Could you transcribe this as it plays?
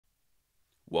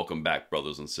Welcome back,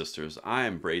 brothers and sisters. I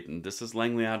am Brayden. This is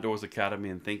Langley Outdoors Academy,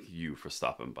 and thank you for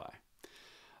stopping by.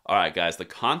 All right, guys, the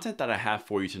content that I have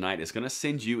for you tonight is going to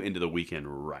send you into the weekend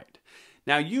right.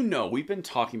 Now, you know, we've been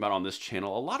talking about on this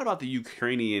channel a lot about the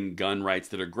Ukrainian gun rights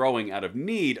that are growing out of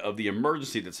need of the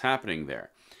emergency that's happening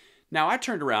there. Now, I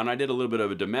turned around and I did a little bit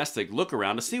of a domestic look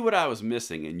around to see what I was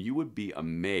missing, and you would be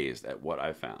amazed at what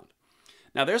I found.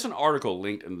 Now, there's an article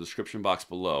linked in the description box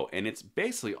below, and it's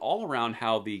basically all around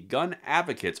how the gun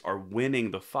advocates are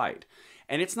winning the fight.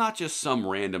 And it's not just some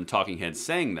random talking head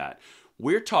saying that.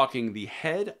 We're talking the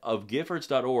head of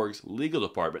Giffords.org's legal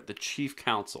department, the Chief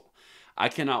Counsel. I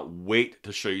cannot wait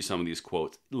to show you some of these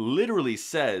quotes. It literally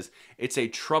says it's a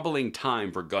troubling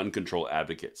time for gun control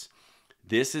advocates.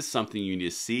 This is something you need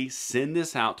to see. Send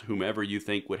this out to whomever you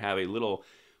think would have a little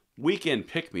weekend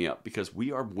pick-me-up because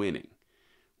we are winning.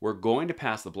 We're going to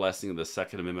pass the blessing of the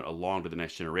Second Amendment along to the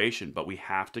next generation, but we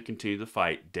have to continue to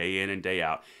fight day in and day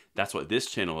out. That's what this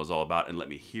channel is all about, and let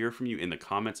me hear from you in the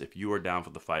comments if you are down for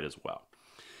the fight as well.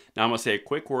 Now I'm going to say a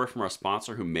quick word from our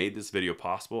sponsor who made this video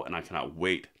possible, and I cannot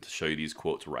wait to show you these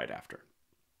quotes right after.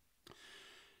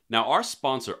 Now our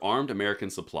sponsor, Armed American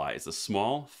Supply, is a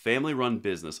small, family-run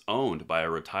business owned by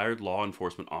a retired law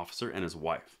enforcement officer and his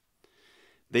wife.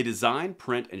 They design,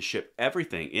 print, and ship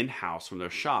everything in-house from their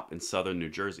shop in southern New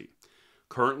Jersey.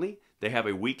 Currently, they have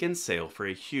a weekend sale for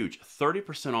a huge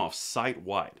 30% off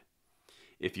site-wide.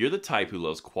 If you're the type who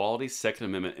loves quality Second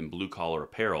Amendment and blue-collar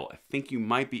apparel, I think you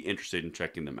might be interested in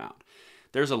checking them out.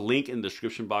 There's a link in the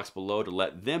description box below to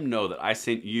let them know that I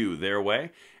sent you their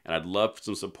way, and I'd love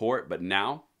some support. But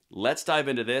now, let's dive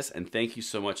into this, and thank you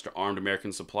so much to Armed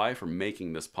American Supply for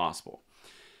making this possible.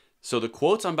 So the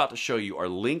quotes I'm about to show you are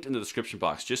linked in the description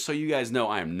box, just so you guys know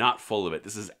I am not full of it.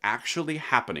 This is actually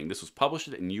happening. This was published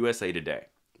in USA Today.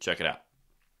 Check it out.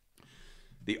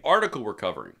 The article we're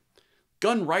covering: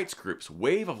 gun rights groups'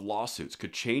 wave of lawsuits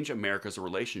could change America's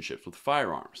relationships with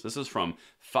firearms. This is from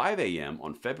 5 a.m.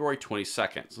 on February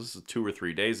 22nd. So this is 2 or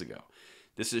 3 days ago.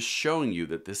 This is showing you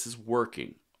that this is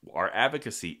working. Our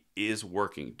advocacy is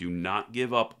working. Do not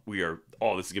give up. This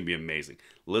is going to be amazing.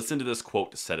 Listen to this quote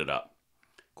to set it up.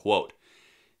 Quote,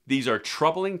 "These are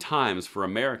troubling times for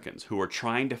Americans who are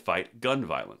trying to fight gun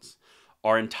violence.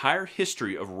 Our entire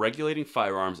history of regulating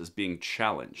firearms is being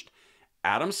challenged."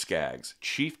 Adam Skaggs,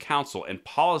 Chief Counsel and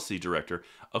Policy Director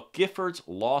of Giffords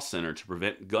Law Center to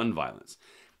Prevent Gun Violence.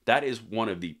 That is one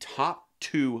of the top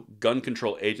 2 gun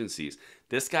control agencies.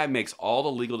 This guy makes all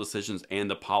the legal decisions and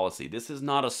the policy. This is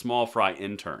not a small fry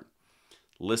intern.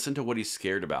 Listen to what he's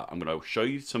scared about. I'm going to show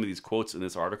you some of these quotes in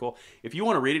this article. If you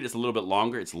want to read it, it's a little bit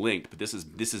longer. It's linked, but this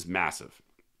is massive.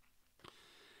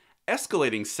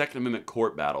 Escalating Second Amendment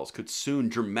court battles could soon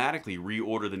dramatically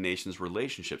reorder the nation's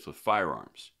relationships with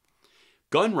firearms.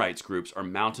 Gun rights groups are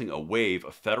mounting a wave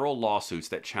of federal lawsuits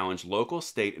that challenge local,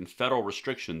 state, and federal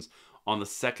restrictions on the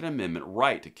Second Amendment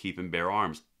right to keep and bear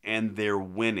arms, and they're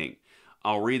winning.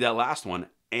 I'll read that last one,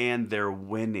 and they're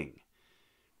winning.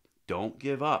 Don't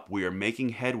give up. We are making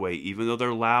headway. Even though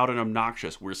they're loud and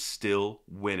obnoxious, we're still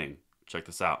winning. Check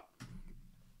this out.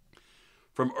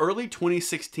 From early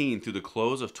 2016 through the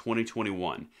close of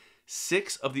 2021,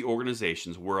 6 of the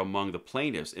organizations were among the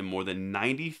plaintiffs in more than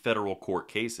 90 federal court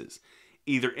cases,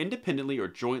 either independently or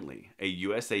jointly, a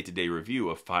USA Today review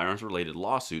of firearms-related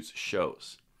lawsuits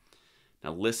shows.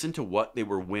 Now listen to what they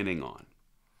were winning on.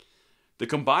 The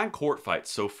combined court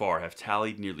fights so far have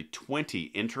tallied nearly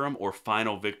 20 interim or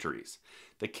final victories.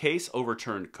 The case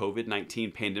overturned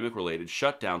COVID-19 pandemic-related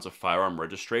shutdowns of firearm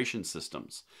registration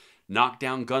systems, knocked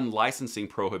down gun licensing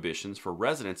prohibitions for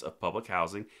residents of public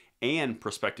housing and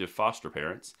prospective foster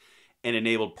parents, and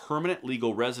enabled permanent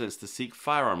legal residents to seek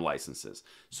firearm licenses.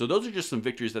 So those are just some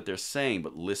victories that they're saying,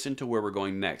 but listen to where we're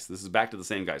going next. This is back to the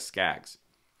same guy, Skaggs.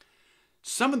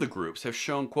 Some of the groups have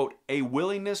shown, quote, "a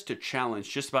willingness to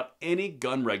challenge just about any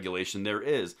gun regulation there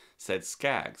is," said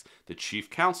Skaggs, the Chief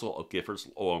Counsel of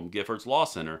Giffords Law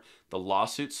Center. The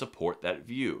lawsuits support that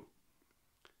view.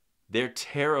 They're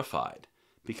terrified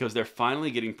because they're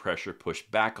finally getting pressure pushed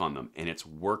back on them, and it's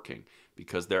working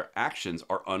because their actions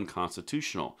are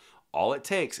unconstitutional. All it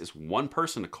takes is one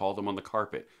person to call them on the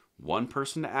carpet, one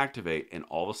person to activate, and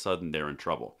all of a sudden they're in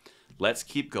trouble. Let's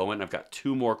keep going. I've got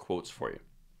 2 more quotes for you.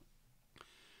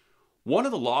 One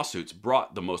of the lawsuits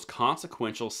brought the most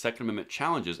consequential Second Amendment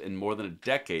challenges in more than a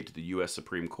decade to the U.S.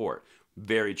 Supreme Court.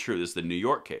 Very true. This is the New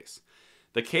York case.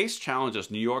 The case challenges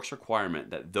New York's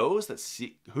requirement that those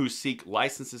who seek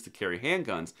licenses to carry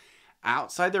handguns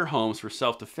outside their homes for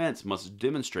self-defense must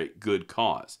demonstrate good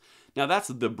cause. Now, that's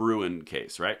the Bruin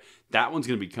case, right? That one's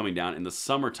going to be coming down in the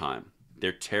summertime.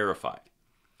 They're terrified.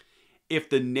 If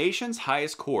the nation's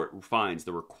highest court finds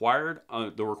the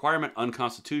requirement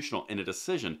unconstitutional in a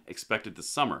decision expected this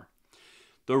summer,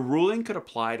 the ruling could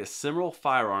apply to similar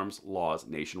firearms laws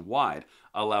nationwide,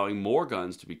 allowing more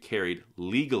guns to be carried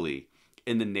legally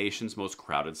in the nation's most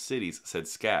crowded cities, said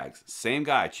Skaggs. Same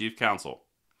guy, Chief Counsel.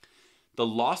 The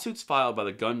lawsuits filed by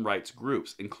the gun rights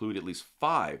groups include at least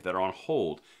 5 that are on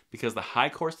hold because the High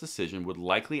Court's decision would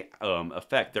likely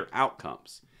affect their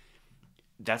outcomes.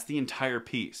 That's the entire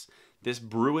piece. This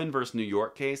Bruin versus New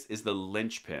York case is the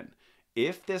linchpin.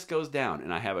 If this goes down,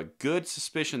 and I have a good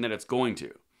suspicion that it's going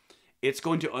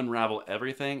to unravel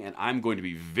everything, and I'm going to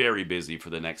be very busy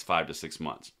for the next 5 to 6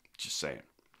 months. Just saying.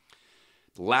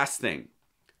 Last thing.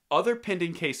 Other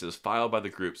pending cases filed by the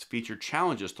groups feature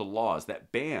challenges to laws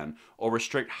that ban or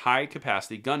restrict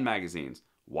high-capacity gun magazines.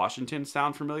 Washington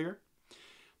sound familiar?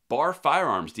 Bar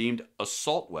firearms deemed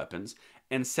assault weapons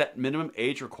and set minimum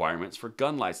age requirements for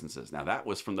gun licenses. Now that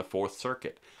was from the 4th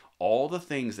Circuit. All the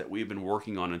things that we've been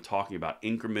working on and talking about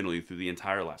incrementally through the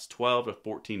entire last 12 to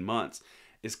 14 months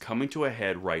is coming to a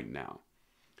head right now.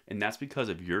 And that's because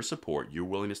of your support, your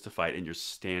willingness to fight, and your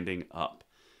standing up.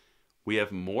 We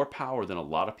have more power than a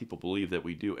lot of people believe that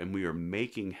we do, and we are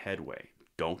making headway.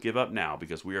 Don't give up now,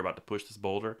 because we are about to push this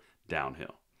boulder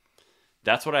downhill.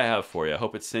 That's what I have for you. I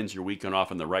hope it sends your weekend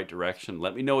off in the right direction.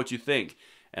 Let me know what you think,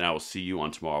 and I will see you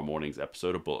on tomorrow morning's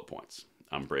episode of Bullet Points.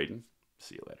 I'm Braden.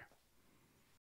 See you later.